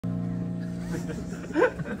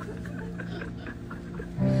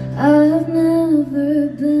I've never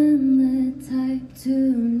been the type to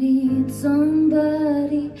need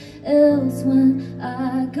somebody else when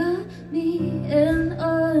I got me. And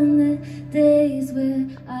on the days where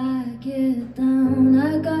I get down,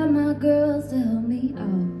 I got my girls to help me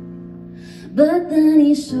out. But then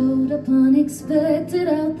he showed up unexpected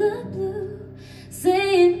out the blue,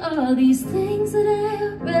 saying all these things that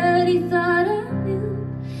I already thought I knew.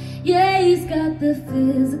 Yeah, he's got the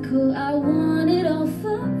physical, I want it all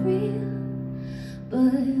for real.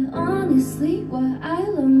 But honestly, what I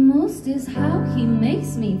love most is how he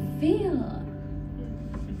makes me feel.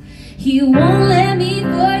 He won't let me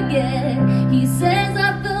forget. He says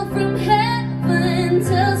I fell from heaven,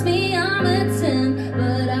 tells me I'm a 10,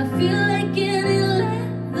 but I feel like an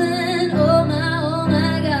 11. Oh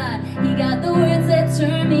my God, he got the words that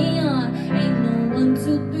turn me on. Ain't no 1,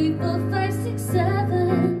 2, 3, 4, 5, 6,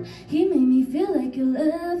 7. He made me feel like 11.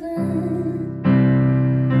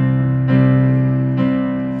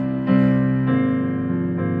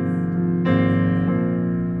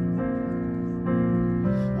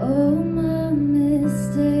 Oh, my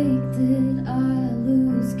mistake, did I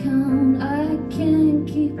lose count? I can't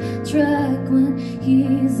keep track when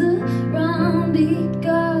he's around. He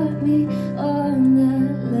got me on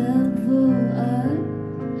that level up,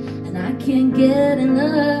 and I can't get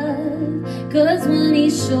enough. Cause when he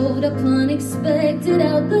showed up unexpected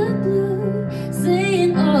out the blue,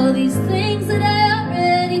 saying all these things that I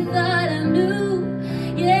already thought I knew.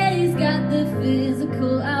 Yeah, he's got the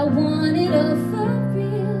physical, I want it all for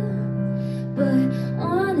real. But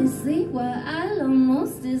honestly, what I love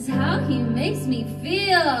most is how he makes me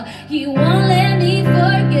feel. He won't let me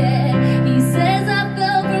forget. He says I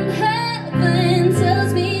fell from heaven,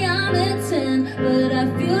 tells me I'm a 10, but I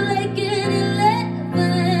feel like an 11.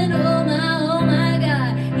 Oh my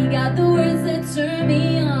God, he got the words that turn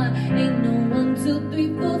me on. Ain't no 1, 2,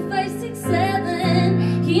 3, 4, 5, 6,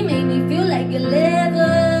 7. He made me feel like 11.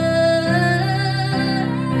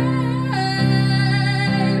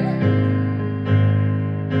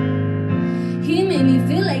 He made me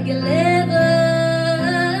feel like 11.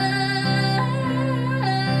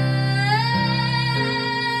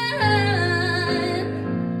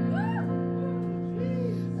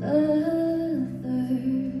 Other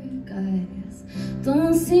guys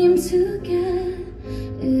don't seem to get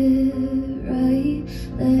it right.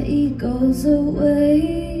 That ego's a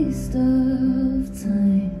waste of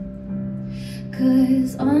time.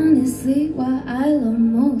 Cause honestly, what I love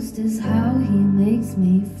most is how he makes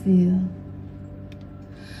me feel.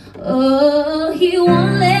 Oh, he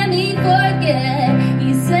won't let me forget.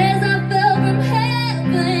 He says I fell from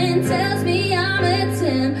heaven, tells me I'm a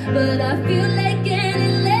 10, but I feel like an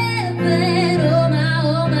 11.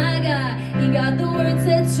 Oh my God, he got the words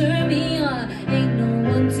that turn me on. Ain't no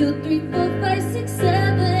 1, 2, 3, 4, 5, 6,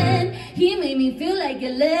 7. He made me feel like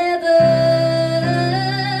 11.